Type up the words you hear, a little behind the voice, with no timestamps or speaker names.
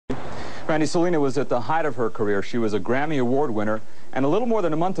Randy, Selena was at the height of her career. She was a Grammy Award winner, and a little more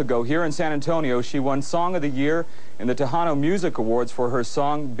than a month ago here in San Antonio, she won Song of the Year in the Tejano Music Awards for her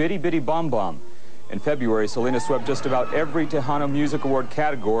song Bitty Bitty Bum Bum. In February, Selena swept just about every Tejano Music Award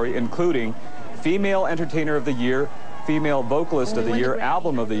category, including Female Entertainer of the Year, Female Vocalist of the Year,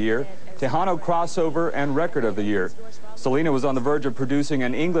 Album of the Year, Tejano Crossover, and Record of the Year. Selena was on the verge of producing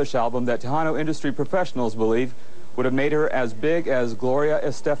an English album that Tejano industry professionals believe would have made her as big as Gloria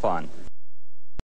Estefan.